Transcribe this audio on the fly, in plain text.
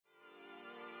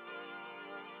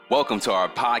Welcome to our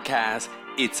podcast,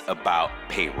 It's About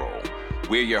Payroll.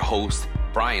 We're your hosts,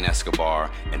 Brian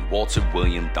Escobar and Walter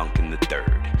William Duncan III.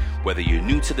 Whether you're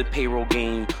new to the payroll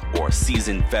game or a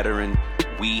seasoned veteran,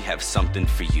 we have something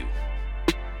for you.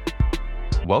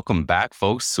 Welcome back,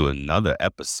 folks, to another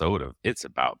episode of It's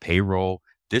About Payroll.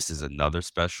 This is another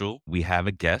special. We have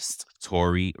a guest,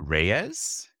 Tori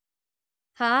Reyes.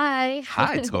 Hi.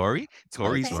 Hi, Tori.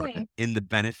 Tori's Okay. in the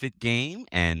benefit game,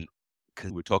 and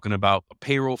because we're talking about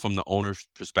payroll from the owner's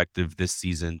perspective this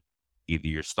season. Either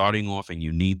you're starting off and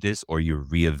you need this, or you're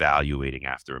reevaluating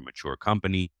after a mature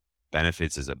company.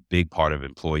 Benefits is a big part of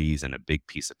employees and a big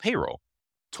piece of payroll.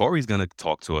 Tori's going to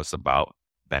talk to us about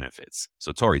benefits.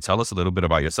 So, Tori, tell us a little bit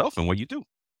about yourself and what you do.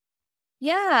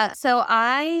 Yeah. So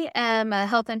I am a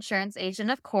health insurance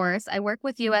agent, of course. I work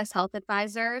with U.S. Health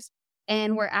Advisors,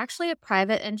 and we're actually a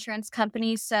private insurance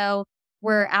company. So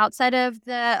we're outside of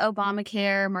the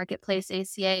Obamacare Marketplace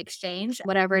ACA exchange,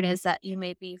 whatever it is that you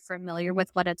may be familiar with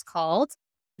what it's called.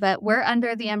 But we're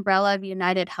under the umbrella of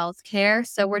United Healthcare.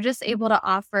 So we're just able to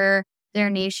offer their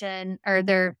nationwide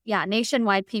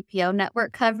PPO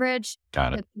network coverage Got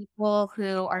to it. people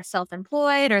who are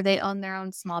self-employed or they own their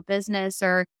own small business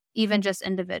or even just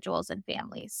individuals and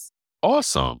families.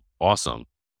 Awesome. Awesome.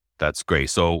 That's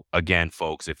great. So again,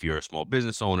 folks, if you're a small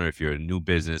business owner, if you're a new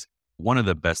business, one of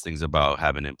the best things about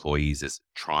having employees is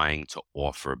trying to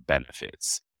offer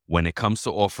benefits. When it comes to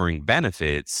offering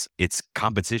benefits, it's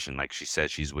competition. Like she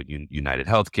said, she's with United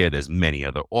Healthcare. There's many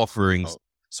other offerings.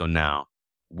 So now,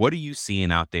 what are you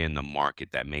seeing out there in the market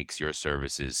that makes your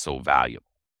services so valuable?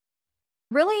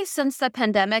 Really, since the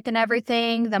pandemic and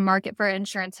everything, the market for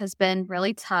insurance has been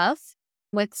really tough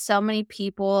with so many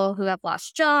people who have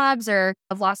lost jobs or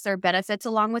have lost their benefits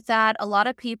along with that. A lot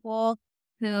of people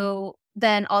who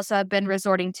then also have been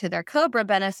resorting to their COBRA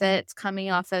benefits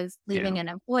coming off of leaving an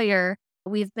employer.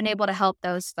 We've been able to help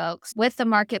those folks. With the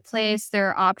marketplace, there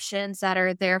are options that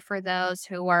are there for those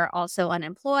who are also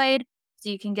unemployed. So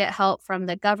you can get help from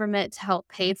the government to help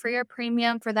pay for your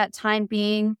premium for that time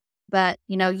being. But,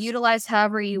 utilize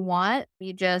however you want.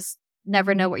 You just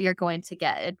never know what you're going to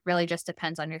get. It really just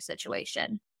depends on your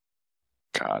situation.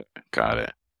 Got it. Got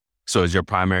it. So is your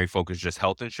primary focus just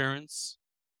health insurance?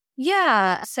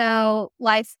 Yeah. So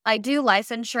I do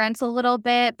life insurance a little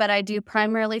bit, but I do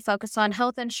primarily focus on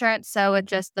health insurance. So it's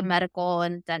just the medical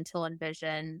and dental and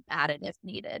vision added if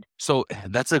needed. So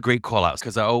that's a great call out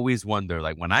because I always wonder,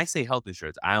 like when I say health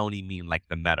insurance, I only mean like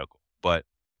the medical, but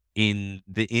in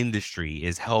the industry,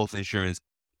 is health insurance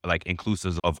like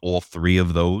inclusive of all three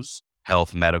of those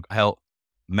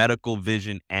medical,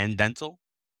 vision, and dental?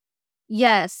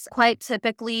 Yes, quite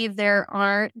typically there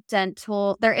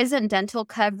isn't dental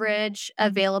coverage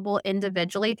available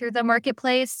individually through the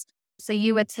marketplace. So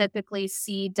you would typically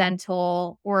see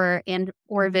dental or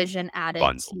vision added to the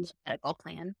Bundles. medical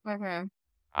plan.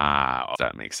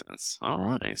 That makes sense. All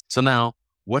right. So now,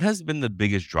 what has been the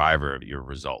biggest driver of your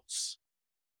results?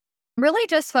 Really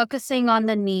just focusing on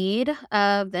the need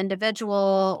of the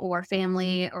individual or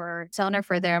family or owner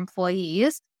for their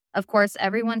employees. Of course,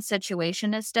 everyone's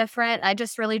situation is different. I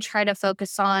just really try to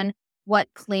focus on what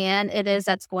plan it is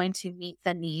that's going to meet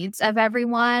the needs of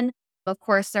everyone. Of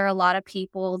course, there are a lot of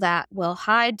people that will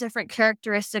hide different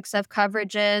characteristics of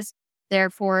coverages,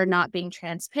 therefore not being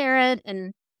transparent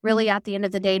and really at the end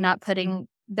of the day, not putting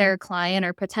their client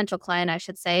or potential client, I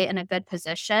should say, in a good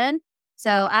position.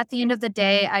 So at the end of the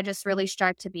day, I just really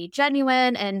strive to be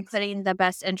genuine and putting the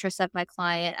best interests of my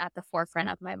client at the forefront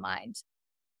of my mind.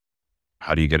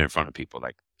 How do you get in front of people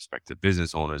like prospective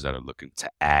business owners that are looking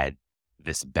to add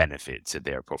this benefit to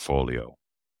their portfolio?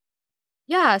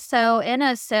 Yeah. So in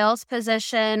a sales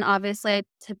position, obviously,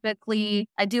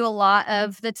 I do a lot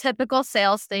of the typical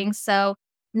sales things. So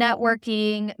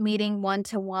networking, meeting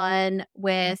one-to-one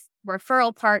with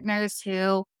referral partners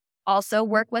who also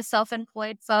work with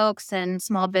self-employed folks and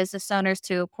small business owners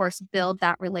to, of course, build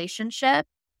that relationship.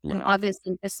 And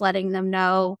obviously just letting them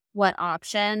know what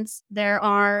options there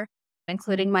are,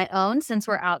 including my own, since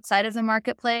we're outside of the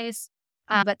marketplace.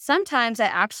 But sometimes I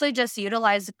actually just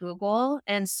utilize Google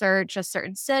and search a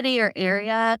certain city or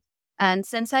area. And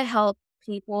since I help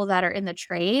people that are in the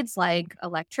trades, like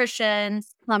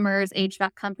electricians, plumbers,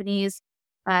 HVAC companies,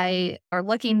 I are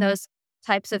looking those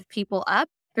types of people up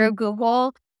through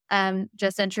Google,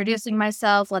 just introducing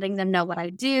myself, letting them know what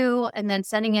I do, and then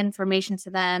sending information to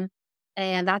them.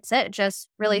 And that's it, just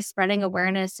really spreading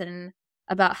awareness and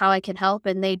about how I can help,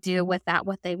 and they do with that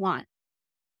what they want.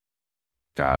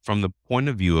 From the point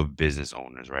of view of business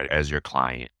owners, right, as your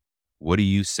client, what do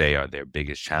you say are their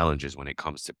biggest challenges when it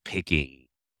comes to picking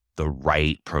the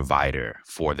right provider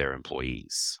for their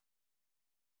employees?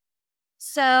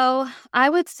 So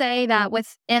I would say that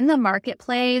within the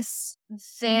marketplace,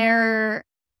 there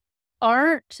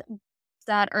aren't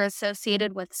that are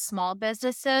associated with small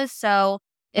businesses. So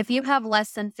if you have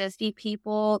less than 50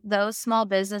 people, those small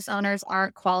business owners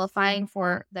aren't qualifying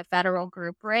for the federal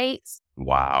group rates.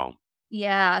 Wow.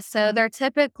 Yeah. So they're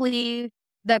typically,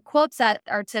 the quotes that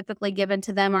are typically given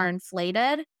to them are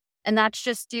inflated. And that's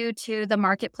just due to the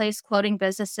marketplace quoting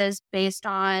businesses based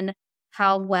on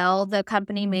how well the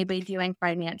company may be doing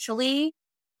financially.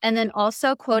 And then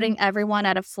also quoting everyone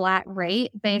at a flat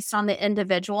rate based on the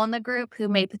individual in the group who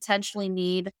may potentially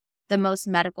need the most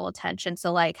medical attention.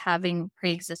 So, like having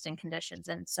pre existing conditions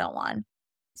and so on.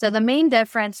 So, the main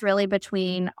difference really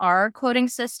between our quoting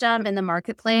system and the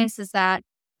marketplace is that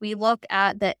we look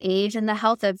at the age and the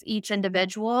health of each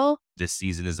individual. This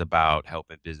season is about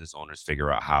helping business owners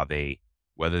figure out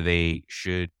whether they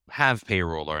should have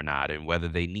payroll or not, and whether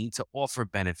they need to offer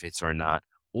benefits or not,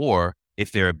 or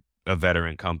if they're a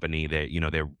veteran company that,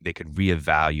 they could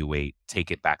reevaluate,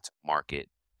 take it back to market,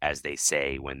 as they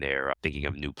say, when they're thinking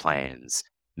of new plans.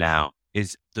 Now,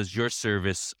 does your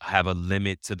service have a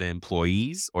limit to the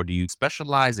employees, or do you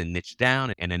specialize and niche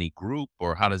down in any group,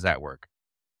 or how does that work?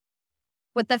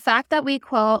 With the fact that we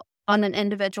quote on an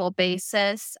individual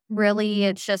basis, really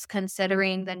it's just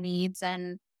considering the needs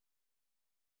and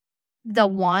the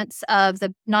wants of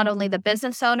the not only the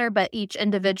business owner, but each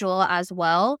individual as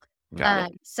well.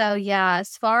 Got it. So yeah,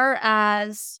 as far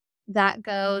as that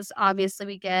goes, obviously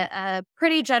we get a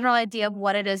pretty general idea of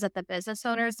what it is that the business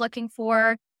owner is looking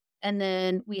for. And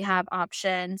then we have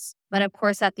options. But of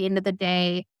course, at the end of the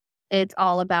day, it's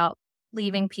all about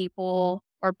leaving people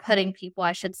or putting people,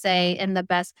 I should say, in the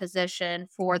best position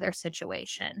for their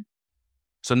situation.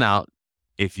 So now,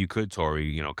 if you could,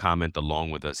 Tori, comment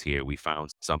along with us here. We found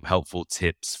some helpful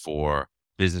tips for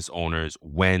business owners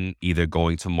when either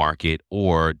going to market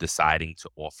or deciding to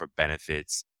offer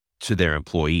benefits to their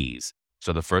employees.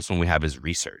 So the first one we have is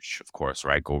research, of course,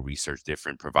 right? Go research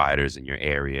different providers in your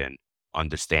area and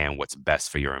understand what's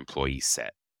best for your employee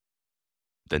set.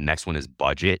 The next one is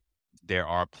budget. There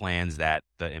are plans that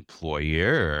the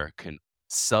employer can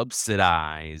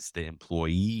subsidize the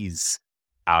employee's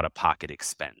out of pocket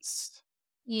expense.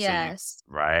 So Yes.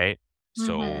 right?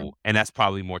 Hmm. And that's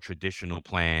probably more traditional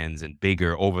plans and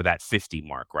bigger over that 50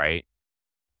 mark, right?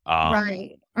 Um,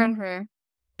 Right. Hmm.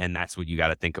 and that's what you got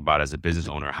to think about as a business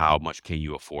owner. How much can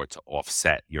you afford to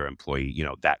offset your employee,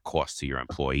 that cost to your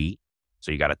employee?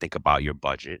 So you got to think about your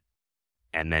budget.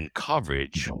 And then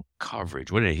coverage.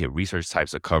 What did I hear? Research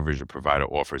types of coverage a provider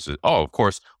offers. Oh, of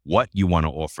course, what you want to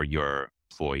offer your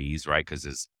employees, right? Because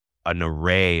there's an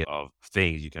array of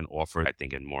things you can offer. I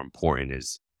think, and more important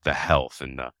is the health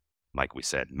and like we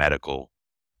said, medical,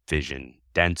 vision,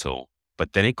 dental.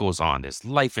 But then it goes on. There's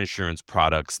life insurance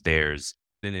products. There's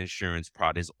an insurance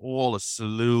product. There's all a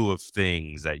slew of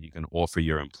things that you can offer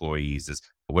your employees.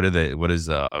 What is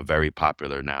a very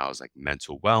popular now is like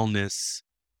mental wellness,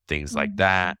 things like Hmm.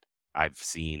 that. I've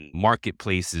seen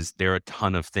marketplaces. There are a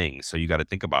ton of things. So you got to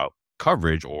think about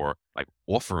coverage or like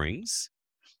offerings.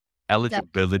 Yep.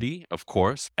 Eligibility, of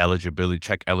course,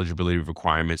 check eligibility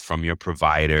requirements from your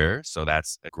provider. So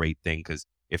that's a great thing because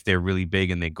if they're really big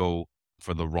and they go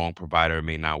for the wrong provider, it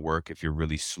may not work. If you're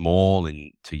really small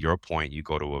and to your point, you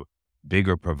go to a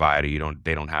bigger provider,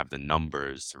 they don't have the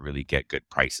numbers to really get good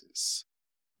prices.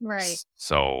 Right.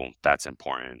 So that's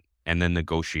important. And then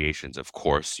negotiations, of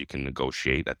course, you can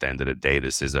negotiate. At the end of the day,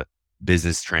 this is a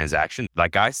business transaction.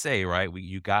 Like I say, right?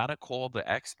 You got to call the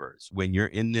experts when you're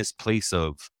in this place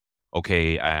of,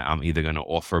 okay, I'm either going to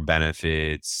offer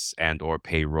benefits and or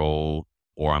payroll,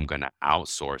 or I'm going to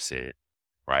outsource it,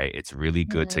 right? It's really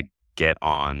good to Mhm. get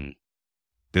on,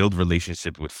 build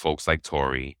relationships with folks like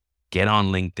Tori, get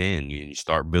on LinkedIn, you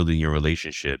start building your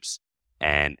relationships.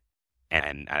 And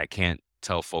I can't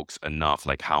tell folks enough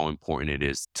like how important it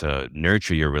is to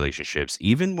nurture your relationships,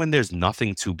 even when there's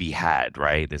nothing to be had,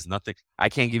 right? There's nothing, I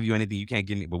can't give you anything, you can't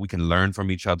give me, but we can learn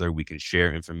from each other, we can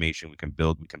share information, we can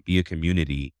be a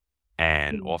community.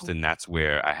 And Mhm. often that's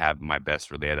where I have my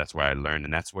best relay. That's where I learn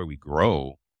and that's where we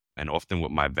grow. And often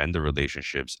with my vendor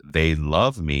relationships, they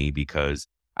love me because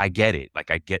I get it. Like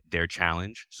I get their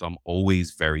challenge. So I'm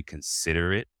always very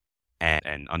considerate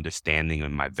and understanding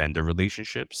in my vendor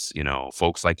relationships,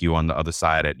 folks like you on the other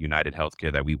side at United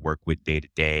Healthcare that we work with day to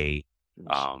day.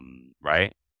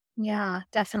 Right. Yeah,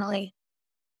 definitely.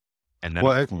 And then,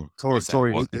 Well, what's that?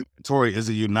 Well, Tori, is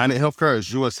it United Healthcare? Or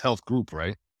is U.S. Health Group,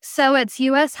 right? So it's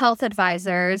US Health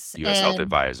Advisors, US Health and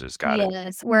Advisors. Got it.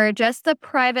 yes, we're just the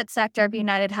private sector of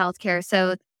United Healthcare.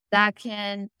 So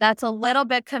that's a little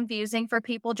bit confusing for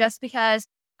people just because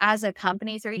as a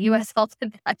company through US Health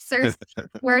Advisors,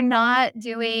 we're not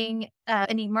doing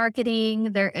any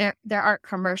marketing. There aren't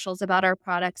commercials about our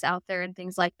products out there and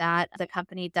things like that. The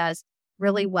company does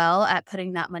really well at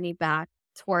putting that money back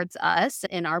towards us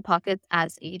in our pockets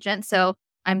as agents. So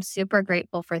I'm super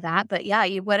grateful for that. But yeah,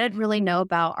 you wouldn't really know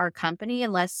about our company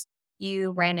unless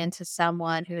you ran into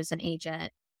someone who's an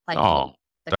agent like Oh,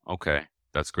 me. okay.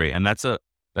 That's great. And that's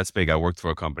big. I worked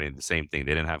for a company, the same thing.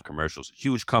 They didn't have commercials.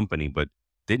 Huge company, but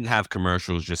didn't have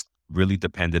commercials, just really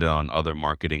depended on other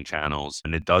marketing channels.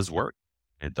 And it does work.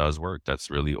 It does work. That's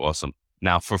really awesome.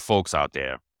 Now, for folks out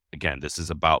there, again, this is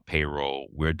about payroll.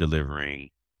 We're delivering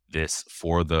this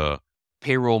for the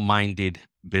payroll minded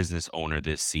business owner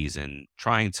this season,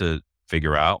 trying to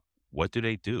figure out what do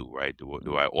they do, right?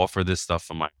 Do I offer this stuff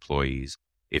for my employees?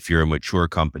 If you're a mature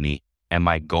company, am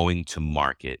I going to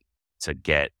market to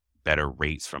get better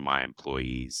rates from my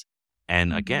employees?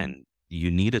 And Mhm. again, you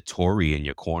need a Tory in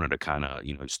your corner to kind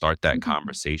of, start that Mhm.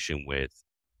 conversation with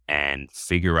and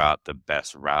figure out the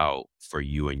best route for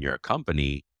you and your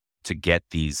company to get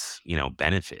these,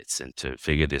 benefits and to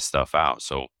figure this stuff out.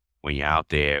 So when you're out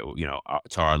there,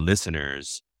 to our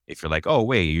listeners, if you're like, oh,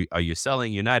 wait, are you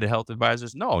selling United Health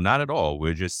Advisors? No, not at all.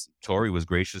 Tori was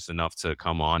gracious enough to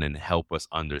come on and help us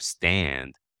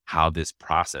understand how this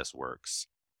process works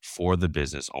for the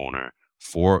business owner,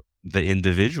 for the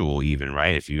individual, even,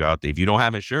 right? If you don't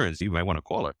have insurance, you might want to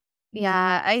call her.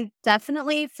 Yeah, I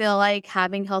definitely feel like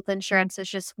having health insurance is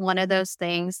just one of those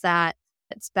things that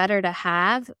it's better to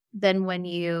have than when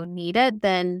you need it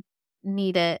than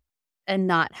need it and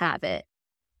not have it.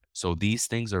 So these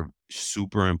things are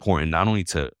super important, not only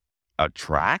to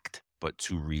attract, but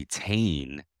to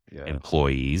retain Yes.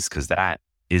 employees, because that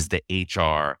is the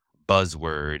HR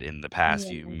buzzword in the past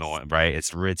few Yes. right?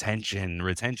 It's retention,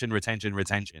 retention, retention,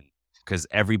 retention. Because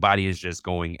everybody is just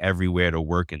going everywhere to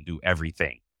work and do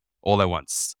everything all at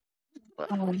once.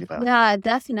 Yeah. Yeah,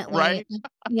 definitely. Right?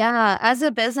 Yeah, as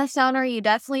a business owner, you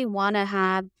definitely want to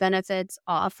have benefits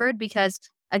offered because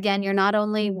again, you're not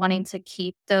only wanting to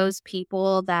keep those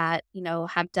people that,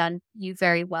 have done you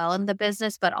very well in the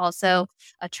business, but also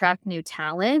attract new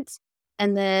talent.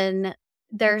 And then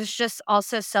there's just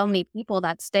also so many people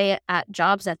that stay at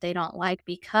jobs that they don't like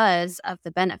because of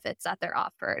the benefits that they're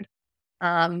offered.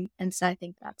 And so I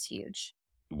think that's huge.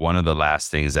 One of the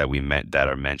last things that we meant that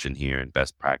are mentioned here in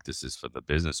best practices for the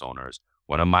business owners,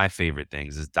 one of my favorite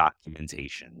things is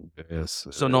documentation. Yes.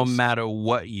 So no matter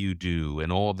what you do and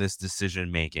all this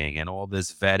decision making and all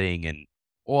this vetting and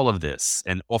all of this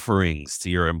and offerings to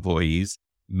your employees,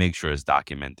 make sure it's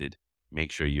documented. Make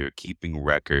sure you're keeping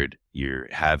record. You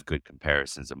have good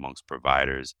comparisons amongst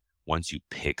providers. Once you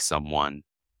pick someone,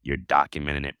 you're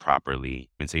documenting it properly.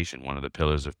 Documentation, one of the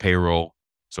pillars of payroll.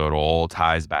 So it all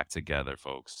ties back together,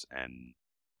 folks. And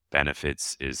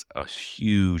benefits is a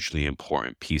hugely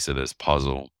important piece of this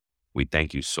puzzle. We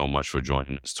thank you so much for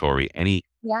joining us, Tori. Any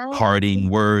Yeah. parting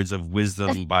words of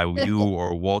wisdom by you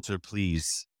or Walter,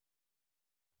 please?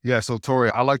 Yeah. So, Tori,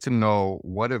 I'd like to know,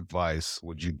 what advice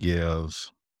would you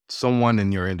give someone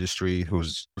in your industry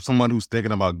someone who's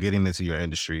thinking about getting into your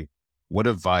industry? What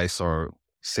advice or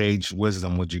sage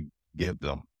wisdom would you give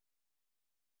them?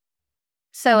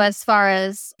 So as far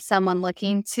as someone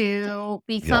looking to Yeah.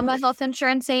 become a health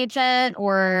insurance agent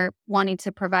or wanting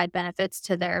to provide benefits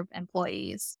to their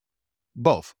employees?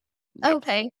 Both.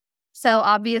 Okay. So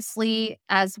obviously,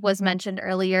 as was mentioned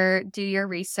earlier, do your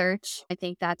research. I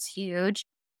think that's huge.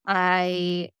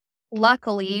 I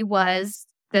luckily was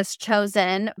just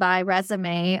chosen by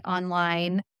resume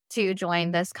online to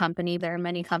join this company. There are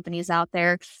many companies out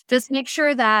there. Just make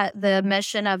sure that the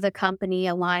mission of the company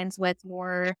aligns with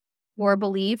your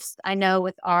beliefs. I know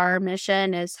with our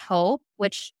mission is hope,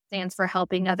 which stands for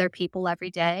helping other people every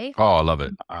day. Oh, I love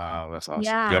it. That's awesome.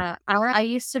 Yep. Yeah, I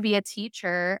used to be a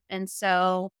teacher, and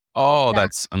so Oh, that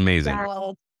that's amazing.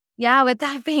 so yeah, with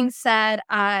that being said,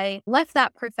 I left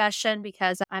that profession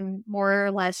because I'm more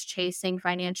or less chasing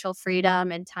financial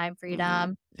freedom and time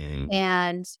freedom, Mm.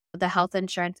 and the health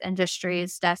insurance industry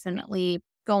is definitely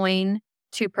going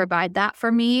to provide that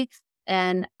for me,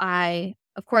 and I,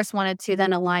 of course, wanted to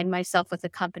then align myself with a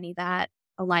company that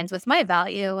aligns with my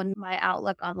value and my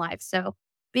outlook on life, so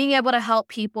being able to help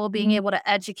people, being able to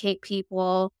educate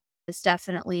people is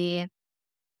definitely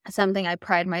something I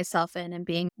pride myself in and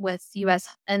being with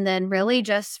US. And then really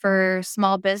just for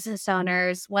small business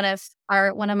owners, one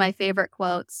of my favorite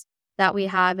quotes that we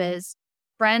have is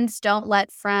friends don't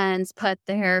let friends put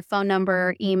their phone number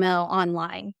or email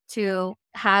online to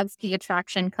have the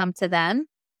attraction come to them.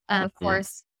 And of Mm.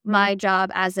 course, my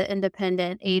job as an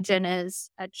independent agent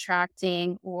is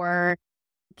attracting or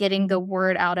getting the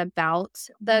word out about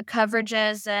the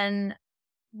coverages and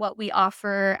what we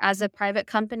offer as a private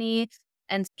company,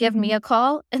 and give me a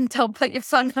call and don't put your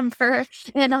phone number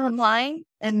in online.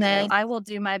 And then I will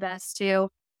do my best to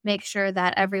make sure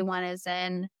that everyone is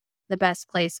in the best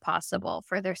place possible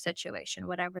for their situation,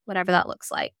 whatever that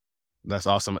looks like. That's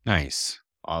awesome. Nice.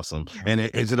 Awesome. And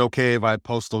is it okay if I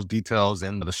post those details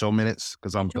in the show minutes?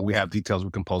 Because we have details we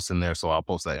can post in there. So I'll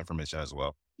post that information as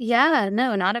well. Yeah,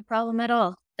 no, not a problem at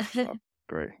all.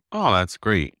 Great. Oh, that's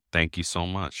great. Thank you so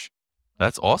much.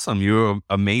 That's awesome. You're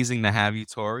amazing to have you,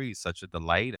 Tori. Such a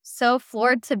delight. So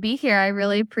floored to be here. I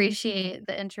really appreciate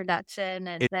the introduction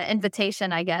and the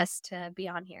invitation, I guess, to be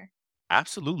on here.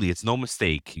 Absolutely. It's no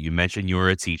mistake. You mentioned you were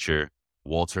a teacher.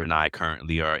 Walter and I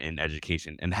currently are in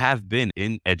education and have been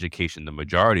in education the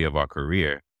majority of our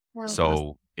career. Well,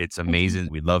 So it's amazing.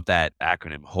 We love that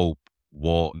acronym HOPE.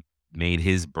 Walt made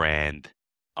his brand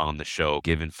on the show,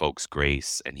 giving folks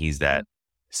grace, and he's that.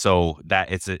 So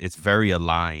that it's very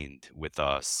aligned with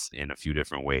us in a few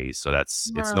different ways. So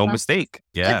it's Wow, no that's mistake.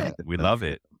 Yeah, we love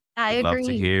it. I We'd love to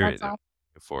agree. hear That's it all.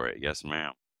 for it. Yes,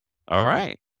 ma'am. All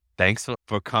right. Thanks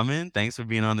for coming. Thanks for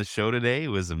being on the show today. It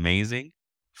was amazing.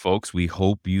 Folks, we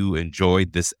hope you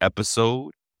enjoyed this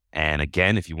episode. And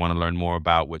again, if you want to learn more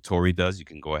about what Tori does, you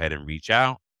can go ahead and reach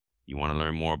out. You want to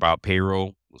learn more about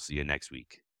payroll, we'll see you next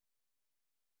week.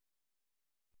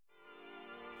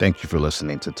 Thank you for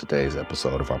listening to today's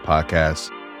episode of our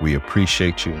podcast. We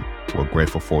appreciate you. We're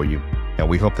grateful for you. And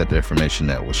we hope that the information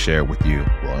that we'll share with you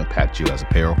will impact you as a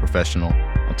payroll professional.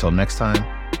 Until next time,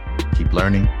 keep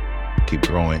learning, keep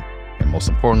growing, and most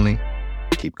importantly,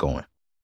 keep going.